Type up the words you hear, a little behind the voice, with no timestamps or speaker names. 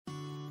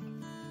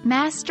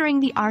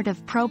Mastering the art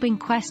of probing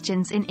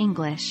questions in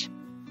English.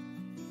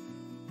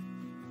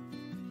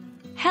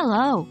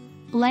 Hello,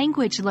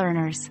 language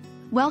learners.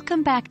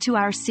 Welcome back to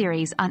our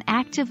series on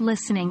active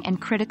listening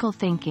and critical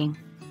thinking.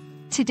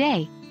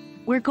 Today,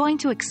 we're going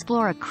to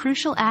explore a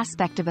crucial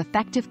aspect of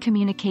effective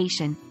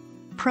communication: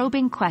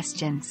 probing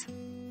questions.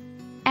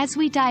 As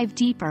we dive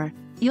deeper,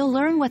 you'll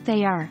learn what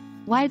they are,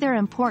 why they're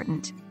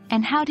important,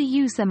 and how to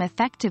use them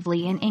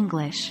effectively in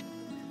English.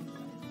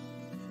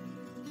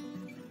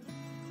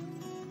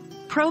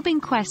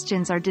 Probing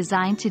questions are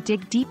designed to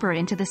dig deeper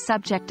into the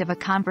subject of a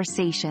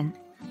conversation.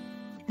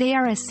 They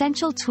are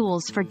essential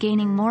tools for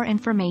gaining more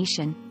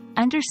information,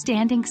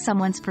 understanding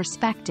someone's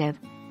perspective,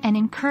 and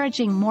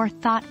encouraging more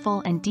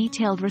thoughtful and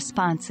detailed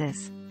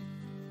responses.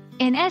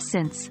 In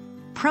essence,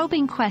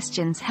 probing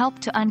questions help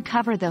to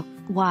uncover the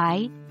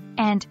why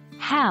and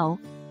how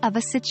of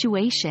a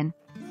situation,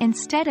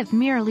 instead of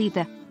merely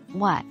the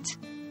what.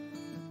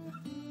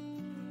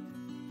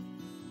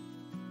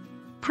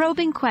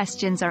 Probing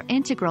questions are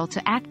integral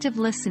to active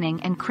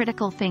listening and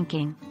critical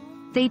thinking.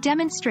 They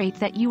demonstrate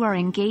that you are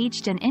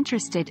engaged and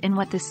interested in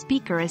what the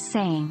speaker is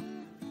saying.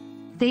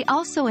 They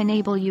also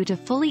enable you to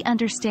fully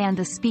understand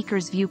the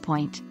speaker's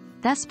viewpoint,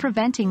 thus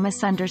preventing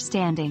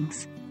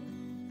misunderstandings.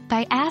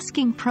 By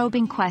asking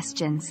probing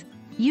questions,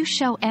 you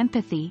show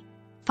empathy,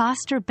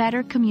 foster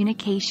better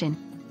communication,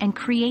 and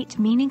create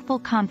meaningful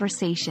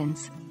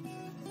conversations.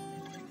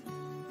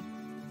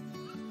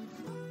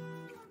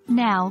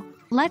 Now,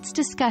 let's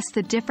discuss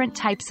the different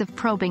types of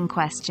probing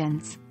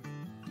questions.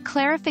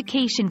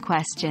 Clarification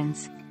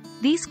questions.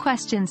 These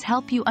questions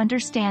help you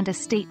understand a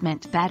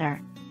statement better.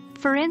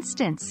 For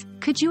instance,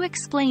 could you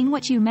explain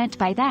what you meant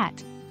by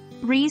that?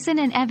 Reason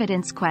and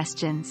evidence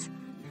questions.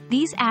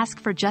 These ask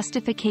for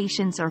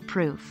justifications or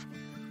proof.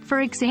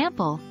 For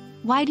example,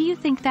 why do you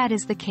think that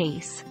is the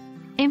case?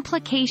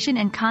 Implication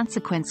and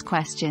consequence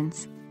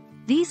questions.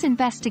 These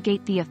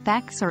investigate the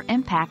effects or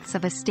impacts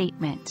of a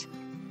statement.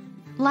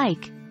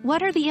 Like,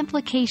 what are the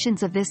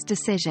implications of this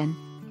decision?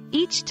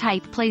 Each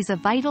type plays a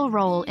vital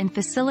role in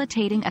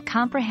facilitating a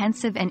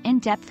comprehensive and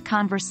in-depth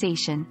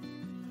conversation.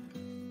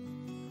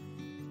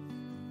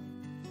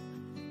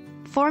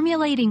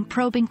 Formulating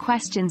probing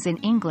questions in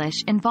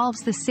English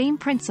involves the same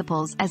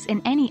principles as in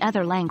any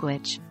other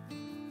language.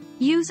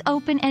 Use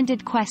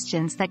open-ended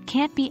questions that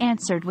can't be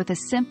answered with a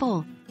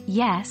simple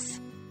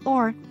yes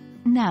or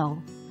no.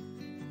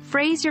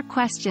 Phrase your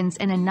questions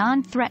in a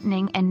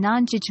non-threatening and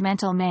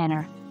non-judgmental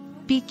manner.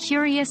 Be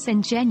curious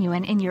and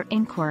genuine in your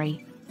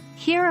inquiry.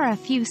 Here are a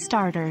few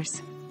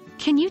starters.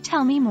 Can you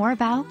tell me more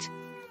about?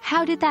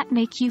 How did that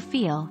make you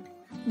feel?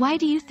 Why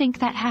do you think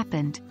that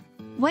happened?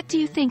 What do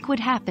you think would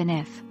happen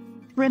if?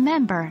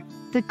 Remember,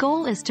 the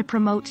goal is to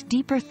promote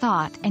deeper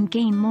thought and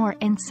gain more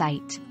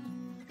insight.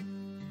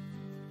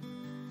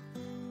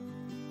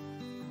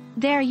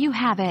 There you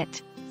have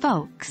it,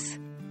 folks.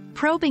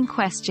 Probing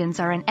questions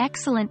are an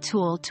excellent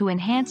tool to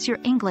enhance your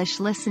English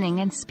listening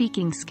and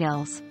speaking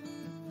skills.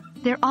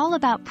 They're all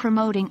about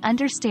promoting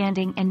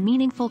understanding and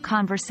meaningful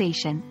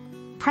conversation.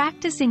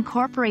 Practice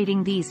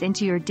incorporating these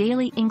into your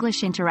daily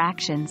English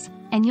interactions,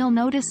 and you'll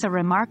notice a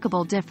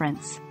remarkable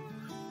difference.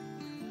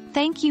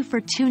 Thank you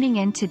for tuning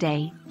in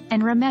today,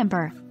 and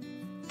remember,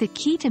 the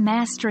key to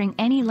mastering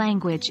any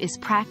language is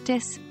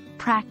practice,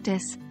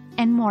 practice,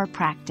 and more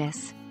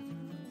practice.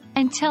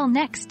 Until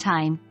next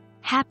time,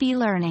 happy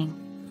learning!